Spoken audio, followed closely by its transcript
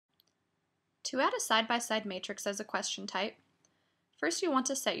To add a side-by-side matrix as a question type, first you want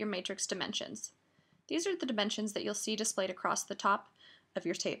to set your matrix dimensions. These are the dimensions that you'll see displayed across the top of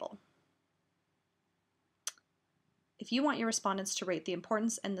your table. If you want your respondents to rate the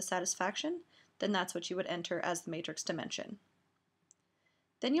importance and the satisfaction, then that's what you would enter as the matrix dimension.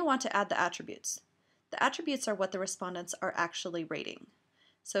 Then you'll want to add the attributes. The attributes are what the respondents are actually rating.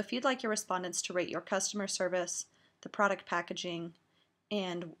 So if you'd like your respondents to rate your customer service, the product packaging,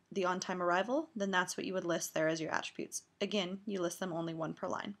 and the on-time arrival, then that's what you would list there as your attributes. Again, you list them only one per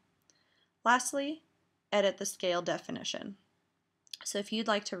line. Lastly, edit the scale definition. So if you'd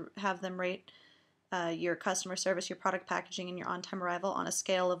like to have them rate your customer service, your product packaging, and your on-time arrival on a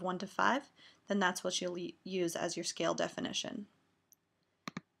scale of 1 to 5, then that's what you'll use as your scale definition.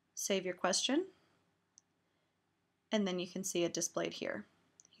 Save your question, and then you can see it displayed here.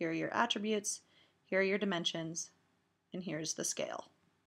 Here are your attributes, here are your dimensions, and here's the scale.